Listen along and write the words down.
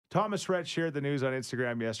Thomas Rhett shared the news on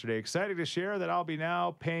Instagram yesterday. Excited to share that I'll be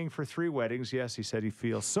now paying for 3 weddings. Yes, he said he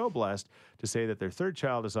feels so blessed to say that their 3rd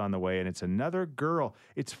child is on the way, and it's another girl.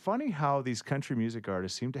 It's funny how these country music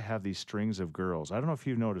artists seem to have these strings of girls. I don't know if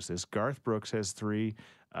you've noticed this. Garth Brooks has 3.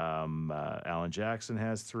 Alan Jackson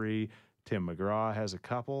has 3. Tim McGraw has a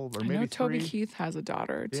couple, or maybe 3. I know Toby Keith has a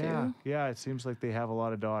daughter, too. Yeah, it seems like they have a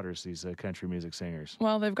lot of daughters, these country music singers.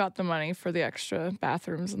 Well, they've got the money for the extra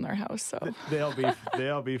bathrooms in their house, so.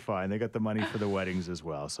 They'll be fine. They got the money for the weddings as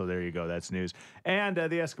well, so there you go. That's news. And the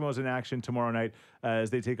Eskimos in action tomorrow night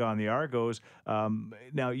as they take on the Argos.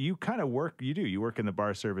 Now, you kind of work in the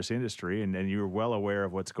bar service industry, and you're well aware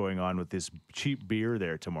of what's going on with this cheap beer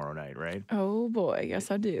there tomorrow night, right? Oh, boy.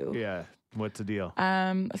 Yes, I do. Yeah. What's the deal?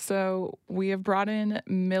 So we have brought in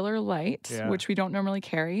Miller Lite, which we don't normally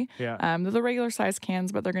carry. Yeah. They're the regular size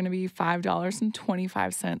cans, but they're going to be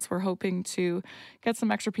 $5.25. We're hoping to get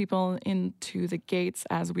some extra people into the gates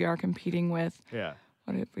as we are competing with. Yeah.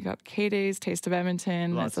 What have we got? K-Days, Taste of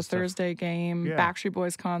Edmonton. Lots it's a Thursday game. Yeah. Backstreet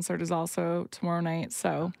Boys concert is also tomorrow night.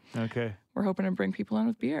 So okay. We're hoping to bring people in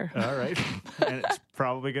with beer. All right. And it's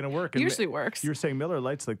probably going to work. Usually works. You were saying Miller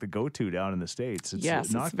Lite's like the go-to down in the States.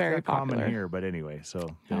 Yes, not it's very that popular. common here, but anyway,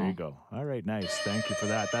 so there you go. All right, nice. Thank you for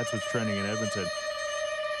that. That's what's trending in Edmonton.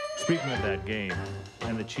 Speaking of that game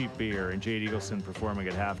and the cheap beer and Jade Eagleson performing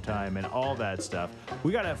at halftime and all that stuff,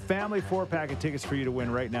 we got a family 4-pack of tickets for you to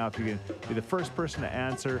win right now if you can be the first person to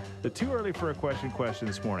answer the Too Early for a Question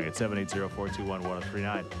this morning at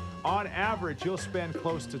 780-421-1039. On average, you'll spend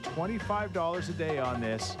close to $25 a day on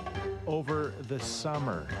this over the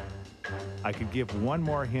summer. I could give one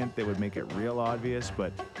more hint that would make it real obvious,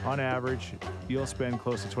 but on average, you'll spend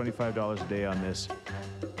close to $25 a day on this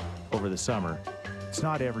over the summer. It's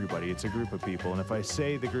not everybody. It's a group of people. And if I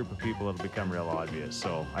say the group of people, it'll become real obvious.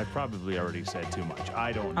 So I probably already said too much.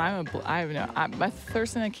 I don't know. My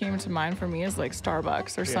first thing that came to mind for me is like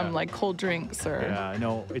Starbucks or some like cold drinks or. Yeah,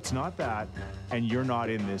 no, it's not that. And you're not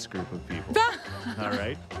in this group of people. All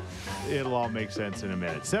right? It'll all make sense in a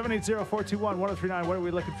minute. 780-421-1039. What are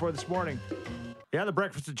we looking for this morning? Yeah, the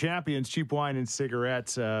Breakfast of Champions, cheap wine and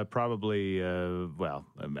cigarettes, probably, I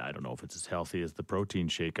don't know if it's as healthy as the protein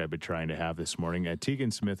shake I've been trying to have this morning.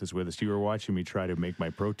 Tegan Smith is with us. You were watching me try to make my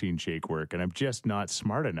protein shake work, and I'm just not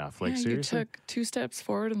smart enough. Like, seriously? You took 2 steps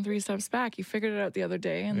forward and 3 steps back. You figured it out the other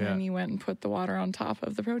day, and then you went and put the water on top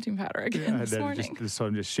of the protein powder again this morning. So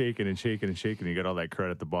I'm just shaking and shaking and shaking. You got all that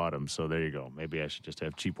crud at the bottom. So there you go. Maybe I should just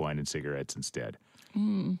have cheap wine and cigarettes instead.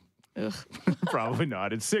 Ugh. Probably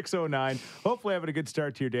not. It's 6:09. Hopefully having a good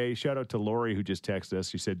start to your day. Shout out to Lori who just texted us.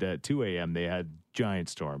 She said at 2 a.m. they had giant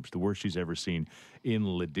storms, the worst she's ever seen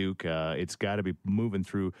in Leduc. It's got to be moving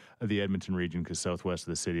through the Edmonton region because southwest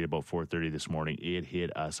of the city at about 4:30 this morning. It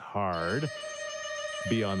hit us hard.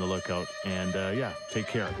 Be on the lookout and take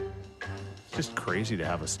care. It's just crazy to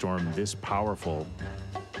have a storm this powerful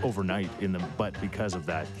overnight but because of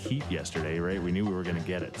that heat yesterday, right? We knew we were going to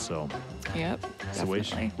get it, so. Yep, that's the way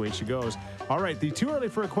she goes. All right, the Too Early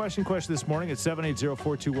for a Question this morning at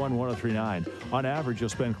 780-421-1039. On average, you'll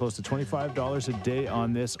spend close to $25 a day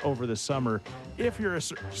on this over the summer. If you're a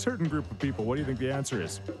certain group of people, what do you think the answer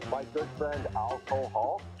is? My good friend,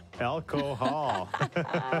 alcohol. Alcohol.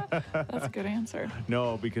 That's a good answer.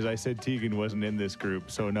 No, because I said Tegan wasn't in this group,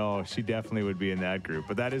 so no, she definitely would be in that group.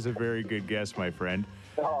 But that is a very good guess, my friend.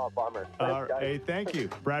 Oh, bummer. Thanks, hey, thank you.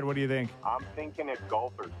 Brad, what do you think? I'm thinking it's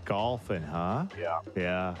golfers. Golfing, huh? Yeah.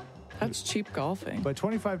 Yeah. That's cheap golfing. But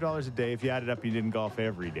 $25 a day, if you add it up, you didn't golf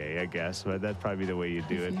every day, I guess. But that'd probably be the way you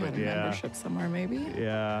do it. You But had a membership somewhere, maybe.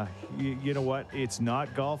 Yeah. You know what? It's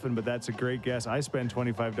not golfing, but that's a great guess. I spend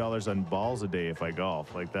 $25 on balls a day if I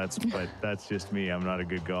golf. But that's just me. I'm not a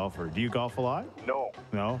good golfer. Do you golf a lot? No.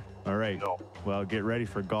 No? All right. No. Well, get ready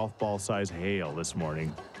for golf ball size hail this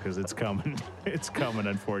morning because it's coming. It's coming,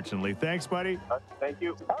 unfortunately. Thanks, buddy. Thank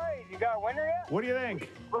you. Hi, you got a winner yet? What do you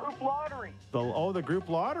think? Group lottery. The group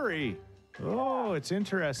lottery. Oh, it's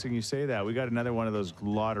interesting you say that. We got another one of those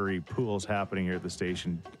lottery pools happening here at the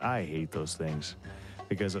station. I hate those things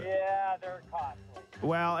because yeah, they're costly.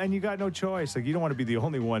 Well, and you got no choice. Like, you don't want to be the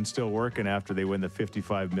only one still working after they win the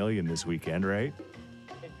 $55 million this weekend, right?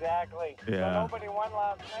 Exactly. Yeah. So nobody won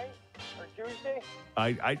last night or Tuesday?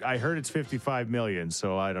 I heard it's $55 million,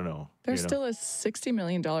 so I don't know. There's still a $60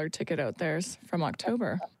 million ticket out there from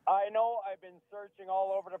October. I know. I've been searching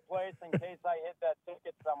all over the place in case I hit that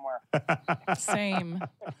ticket somewhere. Same.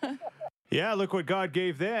 Yeah, look what God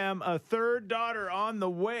gave them. A third daughter on the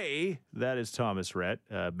way. That is Thomas Rhett.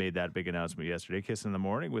 Made that big announcement yesterday. Kiss in the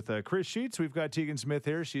Morning with Chris Sheets. We've got Tegan Smith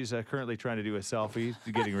here. She's currently trying to do a selfie,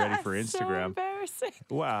 getting ready for So Instagram. embarrassing.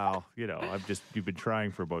 Wow. You've been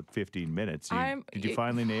trying for about 15 minutes. Did you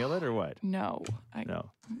finally nail it or what? No.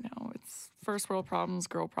 No. No, it's first world problems,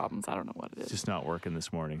 girl problems. I don't know what it is. It's just not working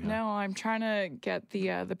this morning, huh? No, I'm trying to get the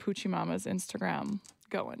Poochie Mama's Instagram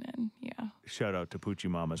going in. Yeah. Shout out to Poochie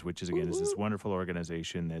Mamas, which is this wonderful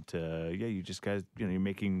organization that you just guys you're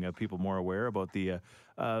making people more aware about the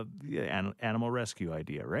animal rescue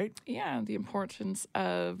idea, right? Yeah, the importance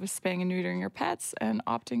of spaying and neutering your pets and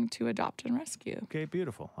opting to adopt and rescue. Okay,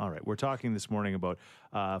 beautiful. All right, we're talking this morning about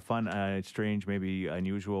fun, strange, maybe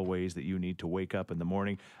unusual ways that you need to wake up in the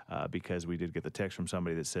morning because we did get the text from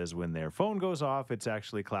somebody that says when their phone goes off, it's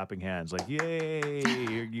actually clapping hands like, yay,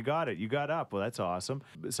 you got it, you got up. Well, that's awesome.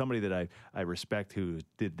 Somebody that I respect who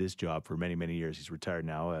did this job for many, many years. He's retired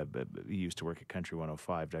now. He used to work at Country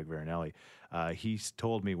 105, Doug Veronelli. He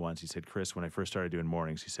told me once, he said, Chris, when I first started doing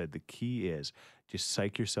mornings, he said, the key is just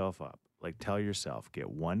psych yourself up. Like tell yourself, get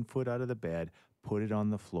 1 foot out of the bed, put it on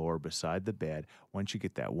the floor beside the bed. Once you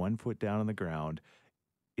get that 1 foot down on the ground,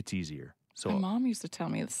 it's easier. So my mom used to tell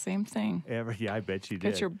me the same thing. I bet she did.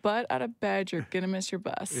 Get your butt out of bed. You're going to miss your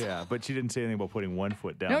bus. Yeah, but she didn't say anything about putting 1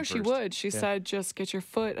 foot down No, first. she would. She said just get your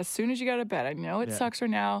foot as soon as you get out of bed. I know it sucks right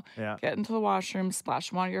now. Yeah. Get into the washroom, splash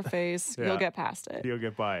them on your face. You'll get past it. You'll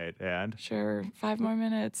get by it. And? Sure, 5 more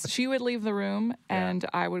minutes. She would leave the room and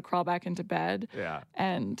I would crawl back into bed. Yeah.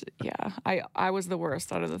 And I was the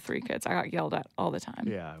worst out of the 3 kids. I got yelled at all the time.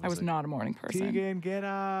 Yeah. I was not a morning person. Tegan, get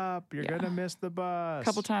up. You're going to miss the bus. A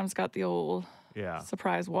couple times got the old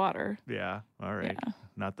surprise water. Yeah. All right. Yeah.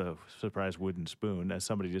 Not the surprise wooden spoon. As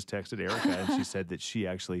somebody just texted Erica, and she said that she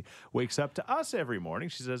actually wakes up to us every morning.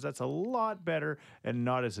 She says that's a lot better and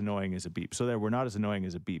not as annoying as a beep. So that we're not as annoying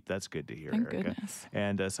as a beep. That's good to hear, Thank Erica. goodness.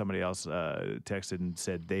 And somebody else texted and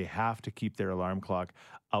said they have to keep their alarm clock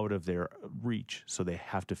out of their reach. So they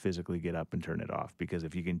have to physically get up and turn it off because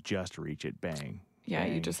if you can just reach it, bang. Yeah,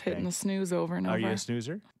 bang, you just hitting bang. the snooze over and over. Are you a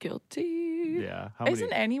snoozer? Guilty. Yeah.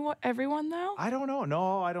 Isn't everyone though? I don't know.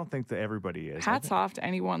 No, I don't think that everybody is. Hats off to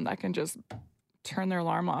anyone that can just turn their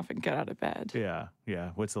alarm off and get out of bed. Yeah,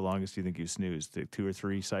 yeah. What's the longest you think you snoozed? 2 or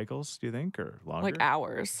 3 cycles, do you think, or longer? Like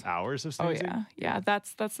hours. Hours of Oh snoozing? yeah.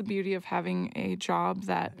 That's the beauty of having a job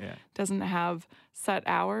that doesn't have set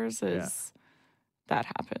hours is that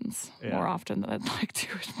happens more often than I'd like to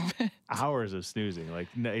admit. Hours of snoozing. Like,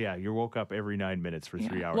 you woke up every 9 minutes for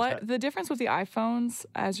 3 hours. What the difference with the iPhones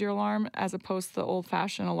as your alarm as opposed to the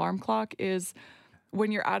old-fashioned alarm clock is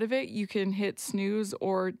when you're out of it, you can hit snooze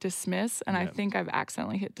or dismiss. And I think I've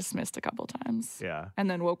accidentally hit dismissed a couple times. Yeah. And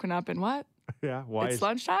then woken up and what? Yeah. Why? It's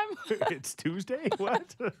lunchtime? It's Tuesday?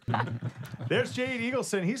 What? There's Jade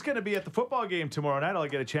Eagleson. He's going to be at the football game tomorrow night. I'll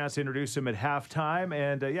get a chance to introduce him at halftime.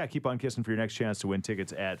 And keep on kissing for your next chance to win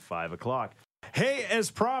tickets at 5 o'clock. Hey,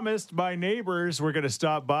 as promised, my neighbors were going to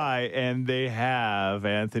stop by, and they have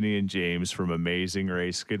Anthony and James from Amazing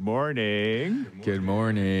Race. Good morning. Good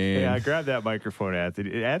morning. Yeah, grab that microphone,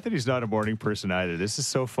 Anthony. Anthony's not a morning person either. This is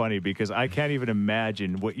so funny because I can't even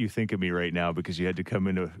imagine what you think of me right now because you had to come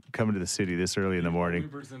into the city this early in the morning. The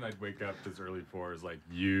only person I'd wake up this early for is like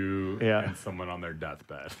you and someone on their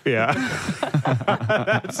deathbed. Yeah,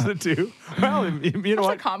 that's the two. Well, you know That's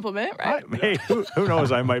what? a compliment, right? Hey, who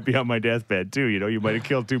knows? I might be on my deathbed too. You might have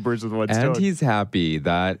killed 2 birds with one stone. And he's happy.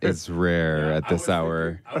 That is rare at this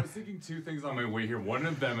hour. I was thinking 2 things on my way here. One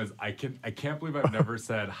of them is I can't believe I've never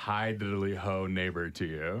said hi diddly ho neighbor to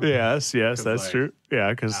you. Yes, that's true.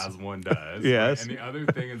 Yeah, because as one does. Yes. And the other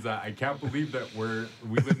thing is that I can't believe that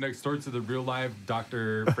we live next door to the real live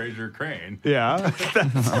Dr. Fraser Crane. Yeah,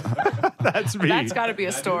 that's me. That's got to be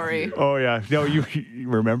a story. Oh yeah, no, you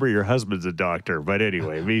remember your husband's a doctor, but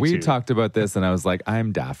anyway, me We too. talked about this, and I was like,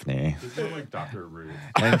 I'm Daphne. It's more like Dr. Ruth.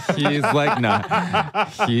 And he's like, no,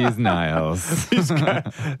 he's Niles.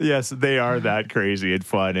 Yes, they are that crazy and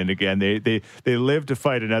fun. And again, they live to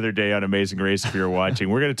fight another day on Amazing Race. If you're watching,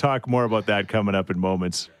 we're going to talk more about that coming up in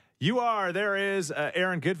moments. There is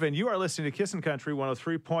Aaron Goodvin. You are listening to Kissin' Country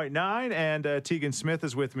 103.9, and Tegan Smith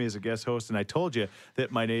is with me as a guest host. And I told you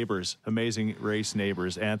that my neighbors, Amazing Race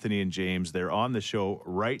neighbors, Anthony and James, they're on the show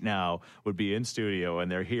right now, would be in studio,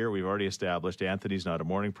 and they're here. We've already established Anthony's not a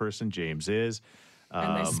morning person. James is.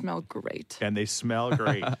 And they smell great. And they smell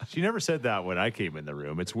great. She never said that when I came in the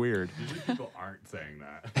room. It's weird. Usually people aren't saying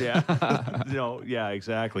that. Yeah. No. Yeah.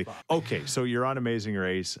 Exactly. Okay. So you're on Amazing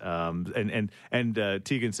Race, and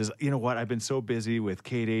Tegan says, you know what? I've been so busy with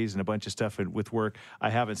K-Days and a bunch of stuff and with work. I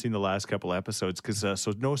haven't seen the last couple episodes because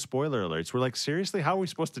so no spoiler alerts. We're like, seriously, how are we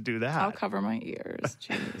supposed to do that? I'll cover my ears.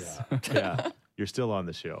 Jeez. Yeah. You're still on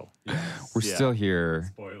the show. We're still here.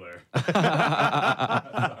 Spoiler.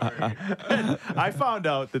 I found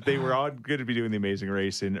out that they were all going to be doing the Amazing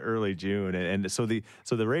Race in early June, and so the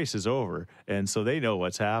race is over, and so they know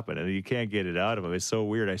what's happening, and you can't get it out of them. It's so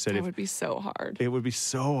weird. I said It would be so hard. It would be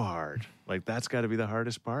so hard. Like that's got to be the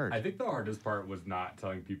hardest part. I think the hardest part was not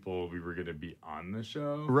telling people we were going to be on the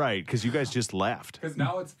show. Right, because you guys just left. Because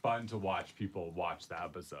now it's fun to watch people watch the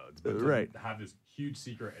episodes, but to have this huge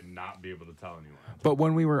secret and not be able to tell anyone. But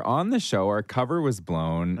when we were on the show, our cover was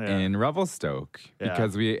blown in Revelstoke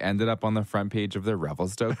because we ended up on the front page of the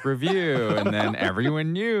Revelstoke Review, and then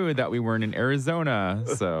everyone knew that we weren't in Arizona.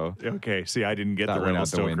 So okay, see, I didn't get the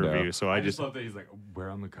Revelstoke Review, so I just love that he's like, we're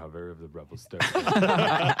on the cover of the Revelstoke.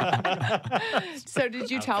 So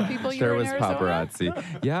did you tell people you there were in was Arizona?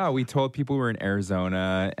 paparazzi. Yeah, we told people we were in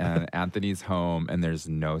Arizona and Anthony's home, and there's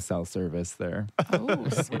no cell service there. Oh,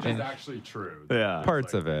 Which is actually true. Yeah.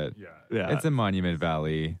 Parts of it. Yeah. It's in Monument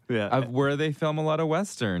Valley. Yeah. Where they film a lot of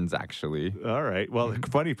Westerns, actually. All right. Well, the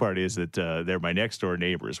funny part is that they're my next door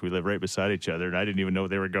neighbors. We live right beside each other, and I didn't even know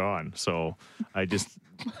they were gone. So I just.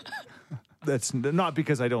 That's not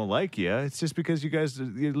because I don't like you. It's just because you guys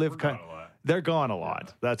live kind. They're gone a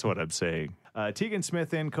lot. That's what I'm saying. Tegan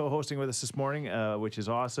Smith in co-hosting with us this morning, which is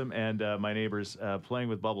awesome. And my neighbors playing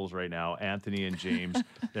with bubbles right now, Anthony and James.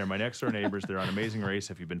 They're my next door neighbors. They're on Amazing Race.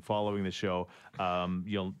 If you've been following the show,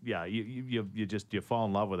 you fall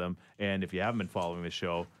in love with them. And if you haven't been following the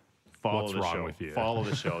show, follow the show. Follow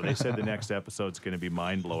the show. They said the next episode's going to be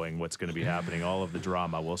mind-blowing, what's going to be happening, all of the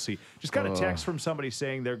drama. We'll see. Just got a text from somebody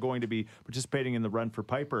saying they're going to be participating in the Run for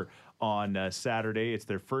Piper on Saturday. It's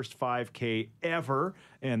their first 5K ever,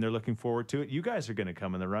 and they're looking forward to it. You guys are going to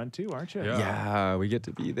come in the run, too, aren't you? Yeah, we get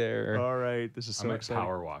to be there. All right. This is so exciting.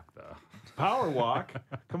 Power walk, though. Power walk?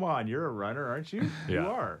 Come on. You're a runner, aren't you? Yeah. You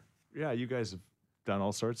are. Yeah, you guys have done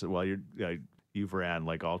all sorts of, you've ran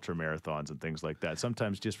like ultra marathons and things like that.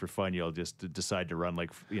 Sometimes just for fun, you'll just decide to run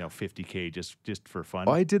 50K just for fun.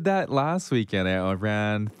 Oh, I did that last weekend. I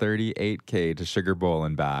ran 38K to Sugar Bowl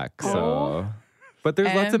and back. So, but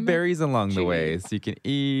there's lots of berries along the way, so you can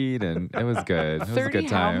eat, and it was good. It was a good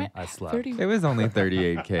time. I slept. 30. It was only I was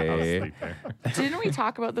 38K. sleeping. Didn't we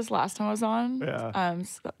talk about this last time I was on? Yeah.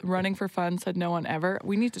 Running for fun, said no one ever.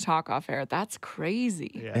 We need to talk off air. That's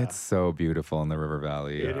crazy. Yeah. It's so beautiful in the River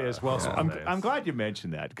Valley. It is. Well, so nice. I'm glad you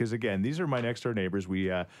mentioned that because, again, these are my next door neighbors. We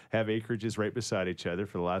have acreages right beside each other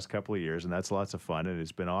for the last couple of years, and that's lots of fun, and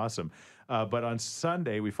it's been awesome. But on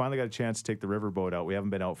Sunday, we finally got a chance to take the riverboat out. We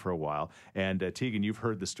haven't been out for a while. And Tegan, you've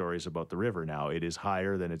heard the stories about the river now. It is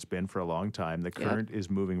higher than it's been for a long time. The current is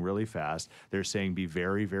moving really fast. They're saying be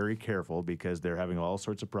very, very careful because they're having all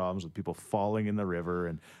sorts of problems with people falling in the river,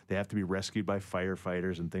 and they have to be rescued by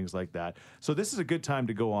firefighters and things like that. So this is a good time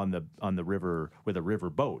to go on the river with a river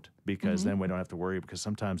boat because then we don't have to worry because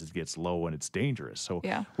sometimes it gets low and it's dangerous. So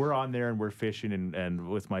we're on there and we're fishing and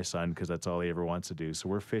with my son because that's all he ever wants to do. So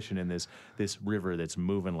we're fishing in this river that's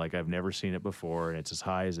moving like I've never seen it before, and it's as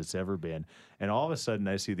high as it's ever been. And all of a sudden,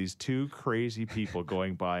 I see these two crazy people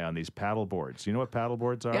going by on these paddle boards. You know what paddle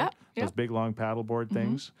boards are? Yeah. Those big, long paddle board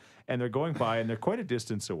things. And they're going by, and they're quite a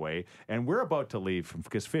distance away. And we're about to leave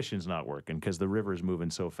because fishing's not working because the river's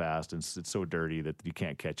moving so fast and it's so dirty that you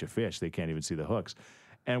can't catch a fish. They can't even see the hooks.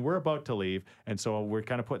 And we're about to leave, and so we're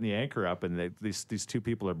kind of putting the anchor up, and these two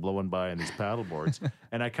people are blowing by on these paddle boards.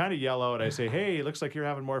 And I kind of yell out, I say, "Hey, it looks like you're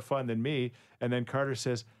having more fun than me." And then Carter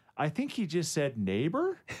says, "I think he just said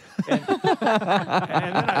neighbor." And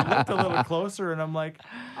then I looked a little closer, and I'm like,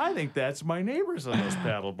 I think that's my neighbors on those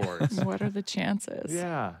paddle boards. What are the chances?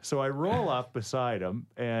 Yeah. So I roll up beside him,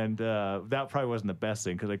 and that probably wasn't the best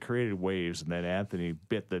thing because I created waves, and then Anthony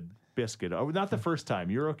bit the biscuit. Oh, not the first time.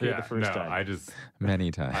 You're okay the first time. I just Many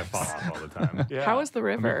times. I fall off all the time. Yeah. How was the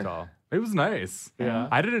river? It was nice. Yeah.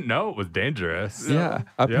 I didn't know it was dangerous. Yeah.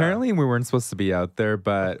 Apparently, we weren't supposed to be out there,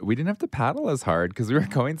 but we didn't have to paddle as hard because we were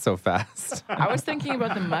going so fast. I was thinking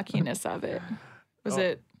about the muckiness of it. Was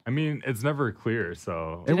it? I mean, it's never clear,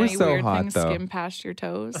 so It was any so weird hot, things though. skim past your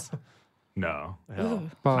toes? no. Hell.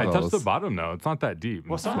 I touched the Bottles. bottom though. It's not that deep.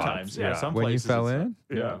 Well, It's flat. sometimes, yeah. Some When you places fell it's-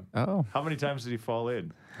 in? Yeah. Oh. How many times did he fall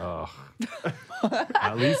in? Ugh.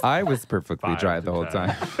 At least. I was perfectly 5 dry to the whole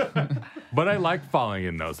 10. time. But I like falling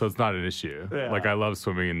in though, so it's not an issue. Yeah. Like I love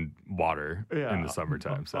swimming in water in the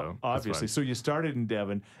summertime. So obviously, so you started in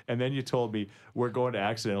Devon, and then you told me we're going to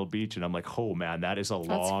Accidental Beach, and I'm like, oh man, that is a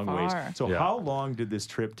long ways. So how long did this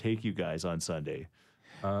trip take you guys on Sunday?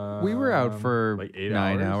 We were out for like 8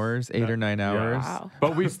 hours, 8 or 9 hours. Wow.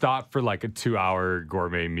 But we stopped for like a 2-hour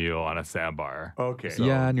gourmet meal on a sandbar. Okay. So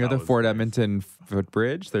Near the was Fort nice. Edmonton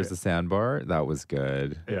footbridge, there's a sandbar. That was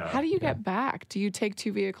good. Yeah. How do you get back? Do you take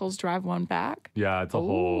 2 vehicles, drive one back? Yeah, it's a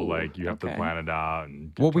whole, Ooh, like, you have to okay. plan it out.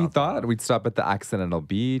 And get Well, we dropped thought off. we'd stop at the Accidental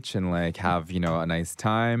Beach and like have, a nice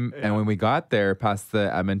time. And when we got there past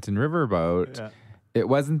the Edmonton riverboat, it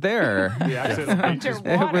wasn't there. The Accidental Beach is- It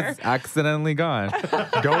Underwater. was accidentally gone.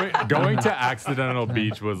 Going to Accidental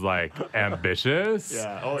Beach was like ambitious.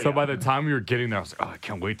 Yeah. Oh, so yeah. by the time we were getting there, I was like, oh, I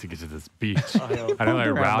can't wait to get to this beach. And then I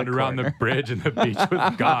Around round the around the corner. bridge and the beach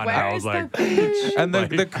was gone. And I Where was is like, the beach? And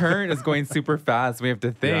the current is going super fast. We have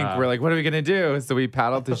to think. Yeah. We're like, what are we going to do? So we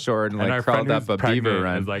paddled to shore and and like our crawled friend up who's a beaver pregnant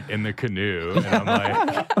run. is like in the canoe. And I'm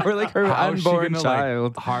like, We're like her how is she unborn gonna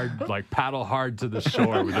child. paddle hard to the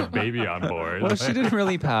shore with a baby on board? Well, she didn't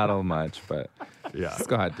really paddle much, but Yeah.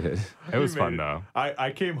 Scott did. It was We fun made it. though.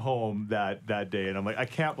 I came home that day, and I'm like, I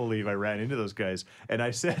can't believe I ran into those guys. And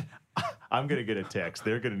I said, I'm going to get a text.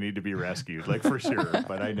 They're going to need to be rescued, like for sure.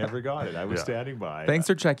 But I never got it. I was standing by. Thanks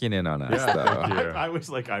for checking in on us, Yeah, though. thank you. I was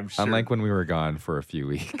like, I'm sure. Unlike when we were gone for a few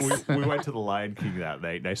weeks. we went to the Lion King that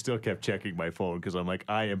night, and I still kept checking my phone because I'm like,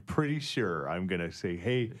 I am pretty sure I'm going to say,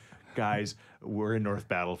 hey, guys, we're in North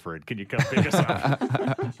Battleford. Can you come pick us up?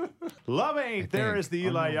 Love Ain't. There is the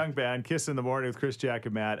Eli Young Band. Kiss in the Morning with Chris, Jack,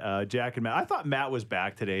 and Matt. Jack and Matt. I thought Matt was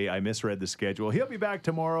back today. I misread the schedule. He'll be back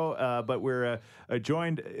tomorrow, but we're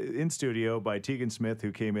joined in studio by Tegan Smith,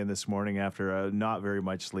 who came in this morning after not very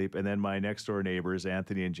much sleep, and then my next door neighbors,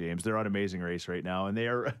 Anthony and James. They're on Amazing Race right now, and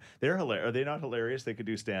they're hilarious. Are they not hilarious? They could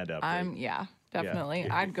do stand up. Yeah, definitely.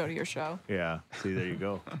 I'd go to your show. Yeah. See, there you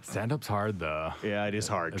go. Stand-up's hard though. Yeah, it is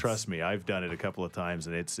hard. Trust me, I've done it a couple of times,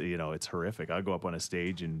 and it's it's horrific. I go up on a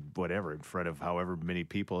stage and whatever in front of however many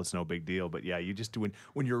people, it's no big deal. But yeah, you just do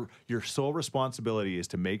when your sole responsibility is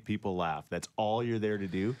to make people laugh. That's all you're there to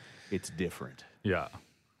do. It's different. Yeah.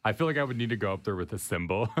 I feel like I would need to go up there with a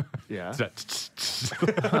cymbal. Yeah. Just-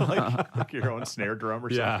 like your own snare drum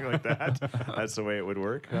or Yeah. something like that. That's the way it would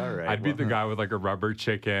work. All right. I'd be the guy with like a rubber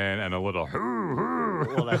chicken and a little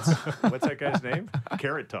Well, that's what's that guy's name?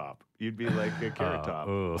 Carrot Top. You'd be like a Carrot Top.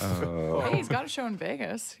 Hey, he's got a show in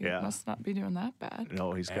Vegas. He Yeah. must not be doing that bad.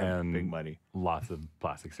 No, he's got And big money. lots of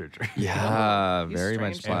plastic surgery. Yeah, He's very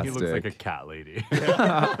strange. much And plastic. he looks like a cat lady.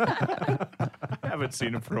 I haven't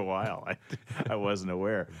seen him for a while. I wasn't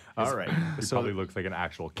aware. All right. He probably looks like an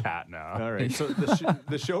actual cat now. All right. So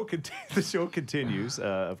the show continues.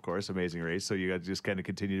 Of course, Amazing Race. So you got to just kind of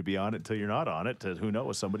continue to be on it until you're not on it. Who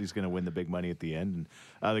knows? Somebody's going to win the big money at the end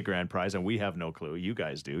and the grand prize, and we have no clue. You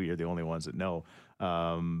guys do. You're the only ones that know.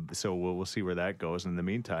 So we'll see where that goes. In the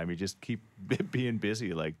meantime, you just keep being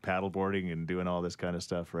busy, like paddleboarding and doing all this kind of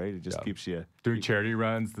stuff, right? It just keeps you Doing charity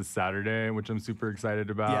runs this Saturday, which I'm super excited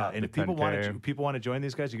about. Yeah, and the if people 10K. want to join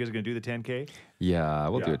these guys, you guys are going to do the 10K. Yeah,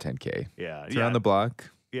 we'll do a 10K. Yeah, It's around the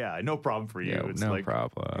block. Yeah, no problem for you. Yeah, It's no like,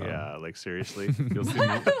 problem. Yeah, like seriously. You'll see me,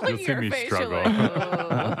 you'll see Your me face, you're struggle. like,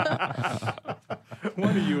 "Ugh."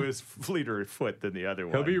 One of you is fleeter of foot than the other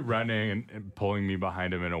one. He'll be running and pulling me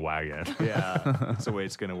behind him in a wagon. Yeah, that's the way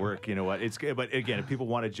it's going to work. You know what? But again, if people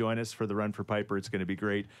want to join us for the Run for Piper, it's going to be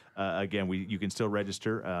great. Again, you can still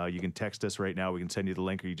register. You can text us right now. We can send you the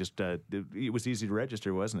link, or you just it was easy to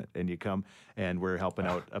register, wasn't it? And you come, and we're helping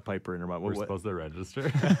out a Piper in her mom. We're supposed to register.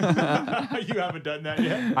 You haven't done that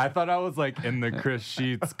yet. I thought I was like in the Chris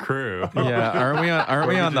Sheets crew. Yeah, aren't we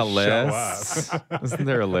on the just show list? Isn't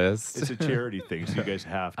there a list? It's a charity thing, so you guys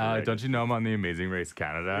have to. Don't you know I'm on the Amazing Race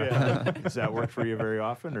Canada? Yeah. Does that work for you very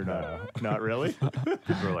often or not? Not really?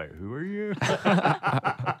 People are like, who are you?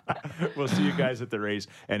 We'll see you guys at the race.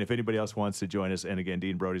 And if anybody else wants to join us, and again,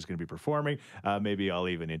 Dean Brody's going to be performing, maybe I'll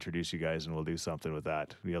even introduce you guys and we'll do something with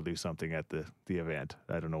that. We'll do something at the event.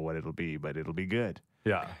 I don't know what it'll be, but it'll be good.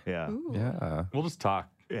 Yeah. Yeah. Yeah. We'll just talk.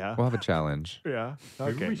 Yeah. We'll have a challenge. Yeah.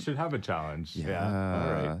 Maybe Okay. we should have a challenge. Yeah.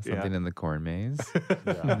 All right. Something Yeah. in the corn maze.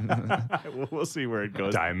 We'll see where it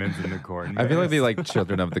goes. Diamonds in the corn. I feel like they like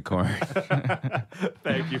children of the corn.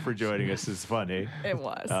 Thank you for joining us. It's fun, eh? It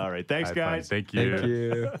was. All right. Thanks, guys. Thank you. Thank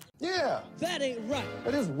you. Yeah, That ain't right.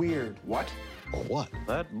 that is weird. What? What?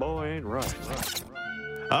 That boy ain't right.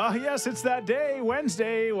 Yes, it's that day,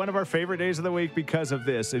 Wednesday, one of our favorite days of the week because of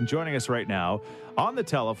this. And joining us right now on the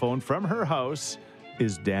telephone from her house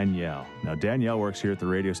is Danielle. Now, Danielle works here at the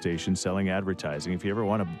radio station selling advertising. If you ever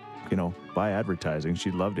want to, buy advertising,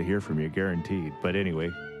 she'd love to hear from you, guaranteed. But anyway,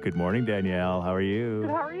 good morning, Danielle. How are you?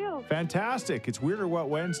 How are you? you? Fantastic. It's Weird or What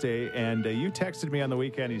Wednesday, and you texted me on the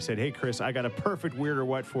weekend and you said, hey, Chris, I got a perfect Weird or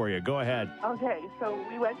What for you. Go ahead. Okay, so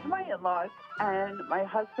we went to my in-laws, and my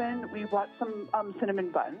husband, we bought some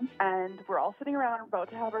cinnamon buns, and we're all sitting around about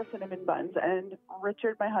to have our cinnamon buns, and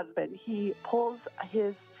Richard, my husband, he pulls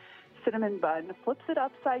his cinnamon bun, flips it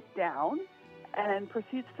upside down, and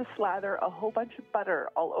proceeds to slather a whole bunch of butter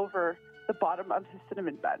all over the bottom of his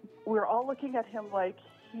cinnamon bun. We were all looking at him like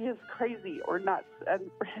he is crazy or nuts. And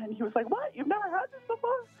he was like, what? You've never had this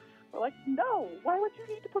before? We're like, no. Why would you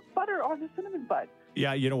need to put butter on a cinnamon bun?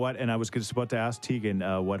 Yeah, you know what? And I was just about to ask Tegan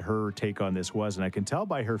what her take on this was, and I can tell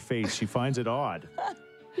by her face she finds it odd.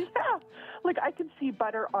 Yeah. Like, I can see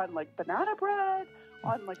butter on, like, banana bread,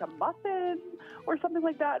 on, like, a muffin or something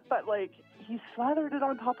like that. But, like, he slathered it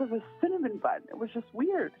on top of a cinnamon bun. It was just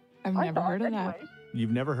weird. I've never heard of that.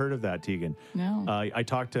 You've never heard of that, Tegan? No. I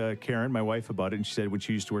talked to Karen, my wife, about it, and she said when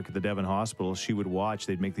she used to work at the Devon Hospital, she would watch.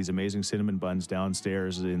 They'd make these amazing cinnamon buns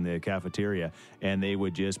downstairs in the cafeteria, and they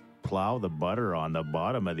would just plow the butter on the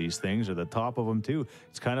bottom of these things or the top of them, too.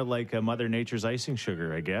 It's kind of like Mother Nature's icing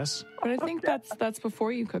sugar, I guess. But I think that's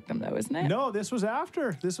before you cook them, though, isn't it? No, this was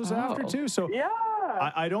after. This was after, too. So yeah.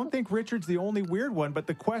 I don't think Richard's the only weird one, but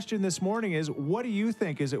the question this morning is, what do you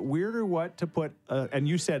think? Is it weird or what to put, and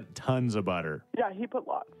you said tons of butter. Yeah, he put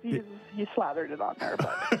lots. He slathered it on there.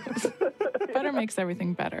 But Butter makes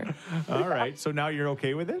everything better. All right. So now you're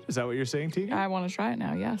okay with it? Is that what you're saying, Tegan? I want to try it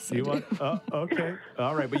now, yes. You want? Okay.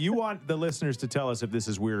 All right. But you want the listeners to tell us if this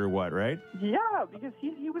is weird or what, right? Yeah, because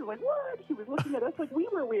he was like, what? He was looking at us like we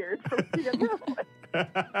were weird. For looking at him.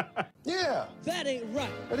 Yeah. That ain't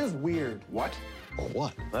right. That is weird. What? Or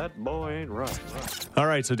what? That boy ain't right. All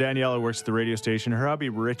right, so Daniela works at the radio station. Her hubby,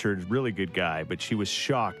 Richard, really good guy, but she was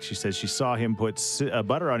shocked. She says she saw him put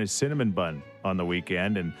butter on his cinnamon bun on the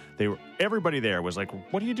weekend, and everybody there was like,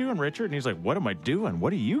 what are you doing, Richard? And he's like, what am I doing?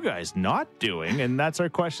 What are you guys not doing? And that's our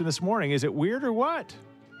question this morning. Is it weird or what?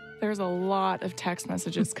 There's a lot of text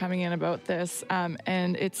messages coming in about this,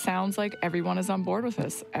 and it sounds like everyone is on board with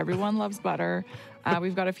this. Everyone loves butter.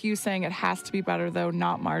 We've got a few saying it has to be butter, though,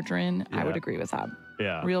 not margarine. Yeah. I would agree with that.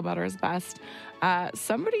 Yeah. Real butter is best.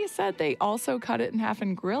 Somebody said they also cut it in half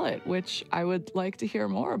and grill it, which I would like to hear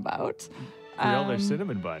more about. Grill their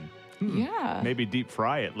cinnamon bun. Yeah. Maybe deep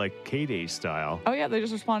fry it like K-Day style. Oh, yeah. They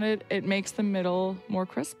just responded, it makes the middle more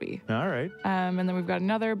crispy. All right. And then we've got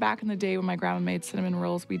another. Back in the day when my grandma made cinnamon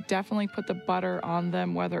rolls, we definitely put the butter on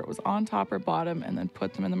them, whether it was on top or bottom, and then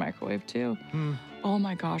put them in the microwave too. Oh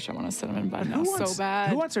my gosh, I want a cinnamon bun now so bad.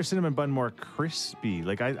 Who wants their cinnamon bun more crispy?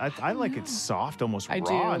 Like I like it soft, almost raw in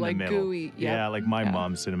the like middle. Gooey. Yep. Yeah, like my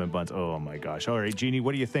mom's cinnamon buns. Oh my gosh. All right, Jeannie,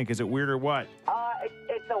 what do you think? Is it weird or what?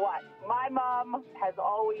 It's a what? My mom has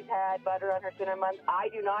always had butter on her cinnamon buns. I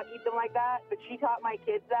do not eat them like that, but she taught my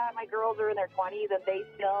kids that. My girls are in their 20s, and they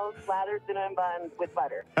still slather cinnamon buns with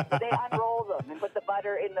butter. So they unroll them and put the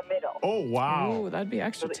butter in the middle. Oh, wow. Ooh, that'd be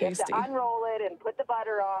extra tasty. You have to unroll it and put the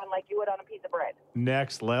butter on like you would on a piece of bread.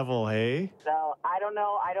 Next level, hey? So I don't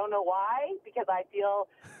know why, because I feel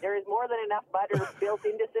there is more than enough butter built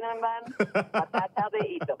into cinnamon buns, but that's how they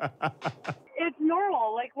eat them. It's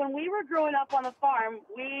normal. Like when we were growing up on the farm,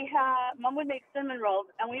 Mom would make cinnamon rolls,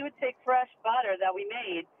 and we would take fresh butter that we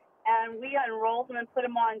made, and we unrolled them and put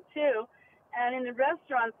them on too. And in the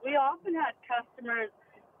restaurants, we often had customers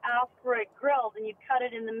ask for it grilled, and you cut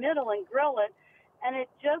it in the middle and grill it, and it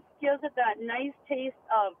just gives it that nice taste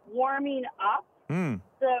of warming up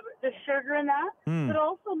the sugar in that. But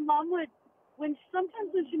also, Mom would,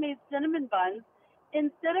 sometimes when she made cinnamon buns,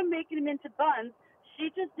 instead of making them into buns, she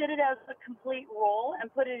just did it as a complete roll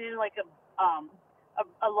and put it in like a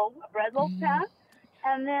bread loaf pan.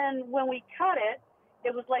 And then when we cut it,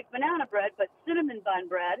 it was like banana bread, but cinnamon bun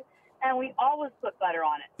bread. And we always put butter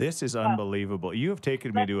on it. This is unbelievable. You have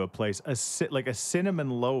taken me to a place, like a cinnamon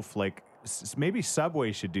loaf, like maybe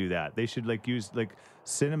Subway should do that. They should like use like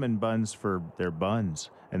cinnamon buns for their buns.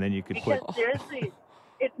 And then you could put... Seriously,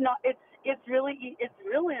 it's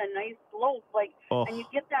really a nice loaf, and you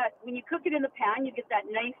get that when you cook it in the pan, you get that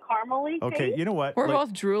nice caramely Okay, taste. you know what? We're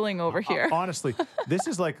both drooling over here. Honestly, this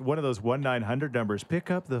is like one of those 1-900 numbers.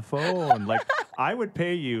 Pick up the phone. Like I would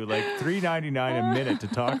pay you like $3.99 a minute to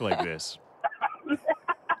talk like this.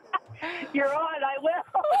 You're on. I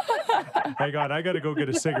will. Hang on, I got to go get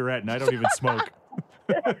a cigarette, and I don't even smoke.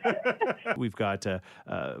 We've got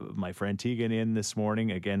my friend Tegan in this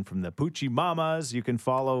morning, again, from the Poochie Mamas. You can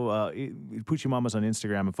follow Poochie Mamas on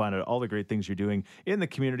Instagram and find out all the great things you're doing in the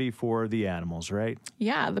community for the animals, right?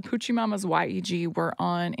 Yeah, the Poochie Mamas YEG. We're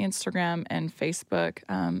on Instagram and Facebook.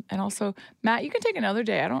 And also, Matt, you can take another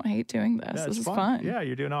day. I don't hate doing this. Yeah, this is fun. Yeah,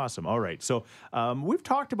 you're doing awesome. All right. So we've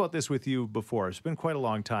talked about this with you before. It's been quite a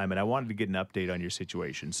long time, and I wanted to get an update on your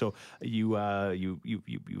situation. So you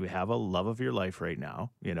have a love of your life right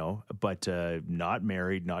now, but not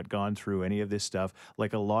married, not gone through any of this stuff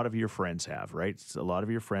like a lot of your friends have, right? A lot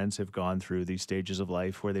of your friends have gone through these stages of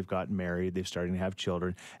life where they've gotten married, they've started to have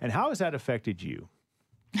children. And how has that affected you?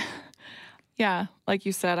 Yeah, like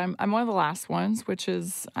you said, I'm one of the last ones, which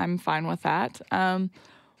is I'm fine with that.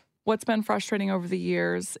 What's been frustrating over the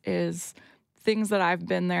years is things that I've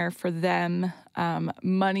been there for them,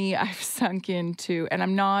 money I've sunk into, and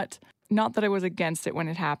I'm not that I was against it when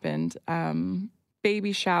it happened.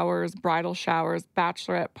 Baby showers, bridal showers,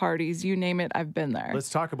 bachelorette parties, you name it, I've been there.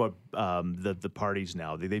 Let's talk about the parties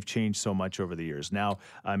now. They've changed so much over the years. Now,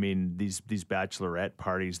 I mean, these bachelorette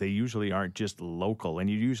parties, they usually aren't just local,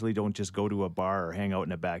 and you usually don't just go to a bar or hang out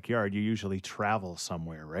in a backyard. You usually travel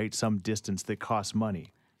somewhere, right? Some distance that costs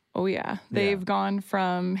money. Oh, yeah. They've gone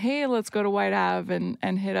from, hey, let's go to White Ave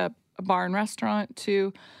and hit up a bar and restaurant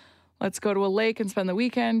to let's go to a lake and spend the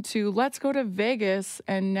weekend to let's go to Vegas.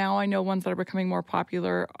 And now I know ones that are becoming more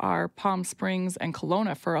popular are Palm Springs and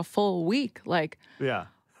Kelowna for a full week. Like, yeah.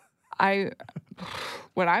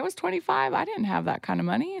 When I was 25, I didn't have that kind of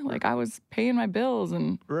money. Like, I was paying my bills,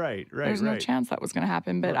 and there's no chance that was going to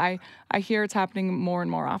happen. But I hear it's happening more and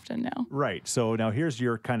more often now. Right. So now here's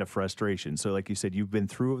your kind of frustration. So like you said, you've been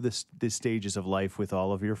through these stages of life with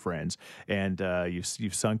all of your friends, and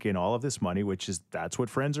you've sunk in all of this money, that's what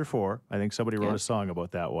friends are for. I think somebody wrote a song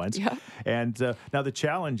about that once. Yeah. And now the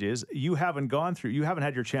challenge is you haven't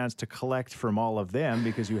had your chance to collect from all of them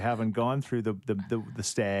because you haven't gone through the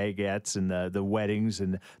stagettes and the weddings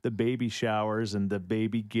and the baby showers and the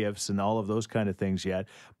baby gifts and all of those kind of things yet.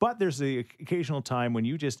 But there's the occasional time when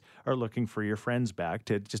you just are looking for your friends back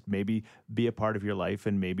to just maybe be a part of your life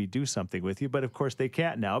and maybe do something with you. But of course they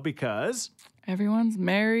can't now because everyone's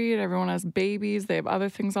married, everyone has babies, they have other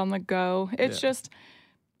things on the go.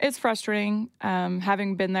 It's frustrating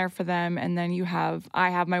having been there for them. And then I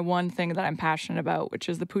have my one thing that I'm passionate about, which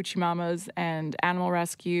is the Poochie Mamas and animal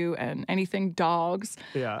rescue and anything dogs.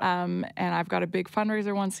 Yeah. And I've got a big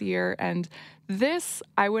fundraiser once a year. And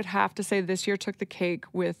I would have to say this year took the cake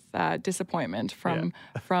with disappointment from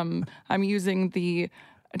I'm using the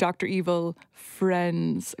Dr. Evil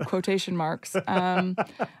friends, quotation marks.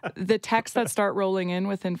 The texts that start rolling in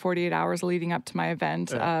within 48 hours leading up to my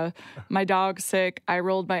event. My dog's sick. I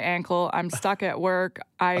rolled my ankle. I'm stuck at work.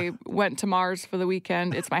 I went to Mars for the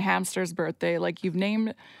weekend. It's my hamster's birthday. Like you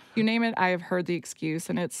name it, I have heard the excuse.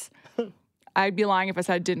 And I'd be lying if I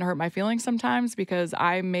said it didn't hurt my feelings sometimes because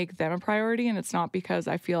I make them a priority, and it's not because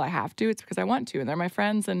I feel I have to. It's because I want to, and they're my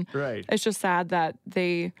friends. And it's just sad that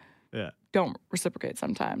they don't reciprocate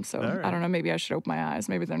sometimes. So I don't know. Maybe I should open my eyes.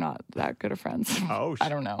 Maybe they're not that good of friends. Oh, I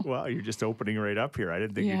don't know. Well, you're just opening right up here. I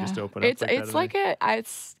didn't think you just opened up.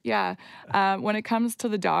 When it comes to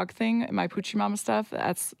the dog thing, my Poochie Mama stuff,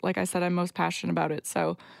 that's like I said, I'm most passionate about it.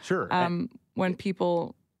 So sure. When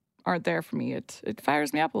people aren't there for me, it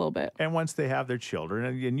fires me up a little bit. And once they have their children,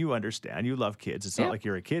 and you understand, you love kids. It's not like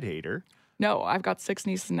you're a kid hater. No, I've got 6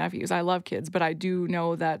 nieces and nephews. I love kids, but I do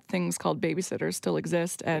know that things called babysitters still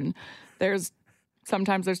exist. And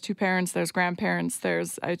sometimes there's 2 parents, there's grandparents,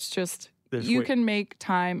 you can make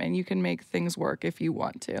time and you can make things work if you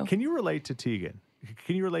want to. Can you relate to Tegan?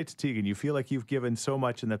 You feel like you've given so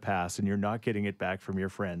much in the past and you're not getting it back from your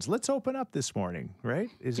friends. Let's open up this morning, right?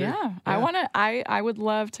 I would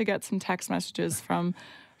love to get some text messages from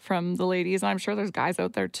the ladies. And I'm sure there's guys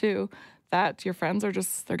out there too, that your friends are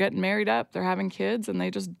they're getting married up, they're having kids, and they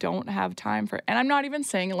just don't have time for it. And I'm not even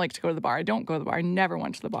saying like to go to the bar. I don't go to the bar. I never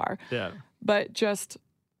went to the bar. Yeah. But just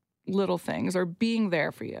little things or being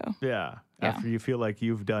there for you. Yeah. After you feel like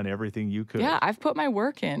you've done everything you could. Yeah, I've put my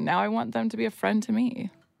work in. Now I want them to be a friend to me.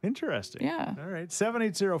 Interesting. Yeah. All right.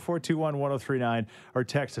 780-421-1039 or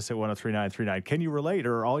text us at 103939. Can you relate,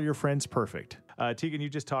 or are all your friends perfect? Tegan, you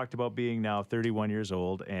just talked about being now 31 years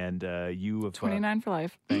old, and you have 29 for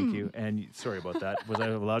life. Thank you. And sorry about that. Was I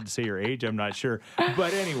allowed to say your age? I'm not sure.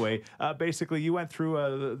 But anyway, basically, you went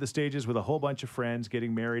through the stages with a whole bunch of friends,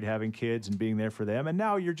 getting married, having kids, and being there for them. And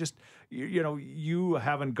now you're just, you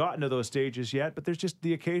haven't gotten to those stages yet, but there's just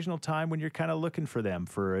the occasional time when you're kind of looking for them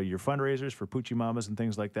for your fundraisers, for Poochie Mamas and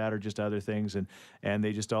things like that, or just other things, and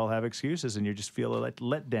they just all have excuses, and you just feel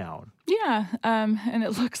let down. Yeah, and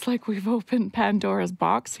it looks like we've opened Patty Pandora's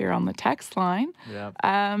box here on the text line.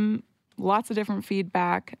 Yeah. Lots of different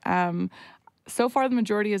feedback. So far, the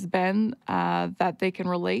majority has been that they can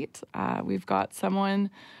relate. We've got someone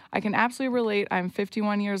I can absolutely relate. I'm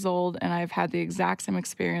 51 years old, and I've had the exact same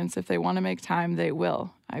experience. If they want to make time, they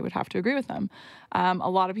will. I would have to agree with them. A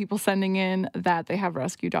lot of people sending in that they have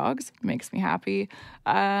rescue dogs. Makes me happy.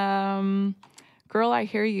 Girl, I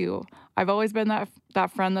hear you. I've always been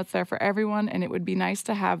that friend that's there for everyone, and it would be nice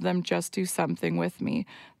to have them just do something with me.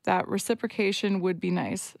 That reciprocation would be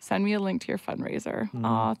nice. Send me a link to your fundraiser.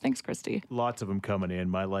 Aw, thanks, Christy. Lots of them coming in.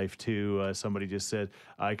 My life, too. Somebody just said,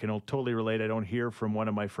 I can totally relate. I don't hear from one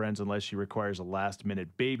of my friends unless she requires a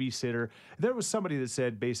last-minute babysitter. There was somebody that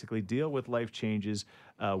said, basically, deal with life changes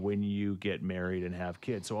when you get married and have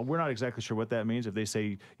kids. So we're not exactly sure what that means. If they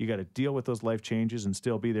say you got to deal with those life changes and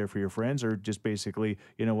still be there for your friends, or just basically,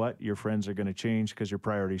 you know what, your friends are going to change because your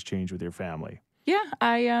priorities change with your family. Yeah,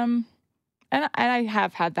 and I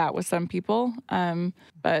have had that with some people,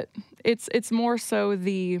 but it's more so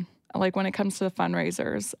like when it comes to the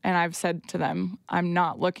fundraisers, and I've said to them, I'm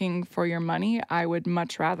not looking for your money. I would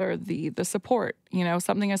much rather the support,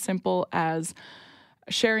 something as simple as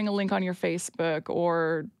sharing a link on your Facebook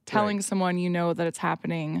or telling someone that it's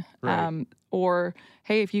happening. Right. Or,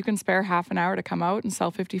 hey, if you can spare half an hour to come out and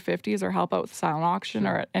sell 50/50s or help out with silent auction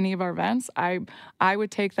or at any of our events, I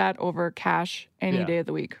would take that over cash any day of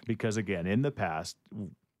the week. Because, again, in the past,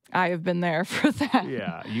 I have been there for that.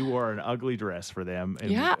 Yeah, you wore an ugly dress for them.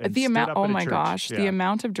 And, and the amount, oh my gosh, the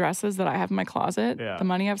amount of dresses that I have in my closet, the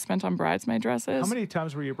money I've spent on bridesmaid dresses. How many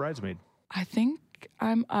times were you a bridesmaid? I think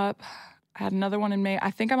I'm up. I had another one in May. I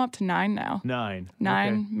think I'm up to 9 now. 9.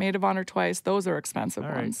 9, okay. maid of honor twice. Those are expensive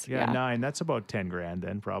ones. Yeah, 9. That's about 10 grand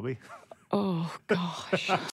then, probably. Oh, gosh.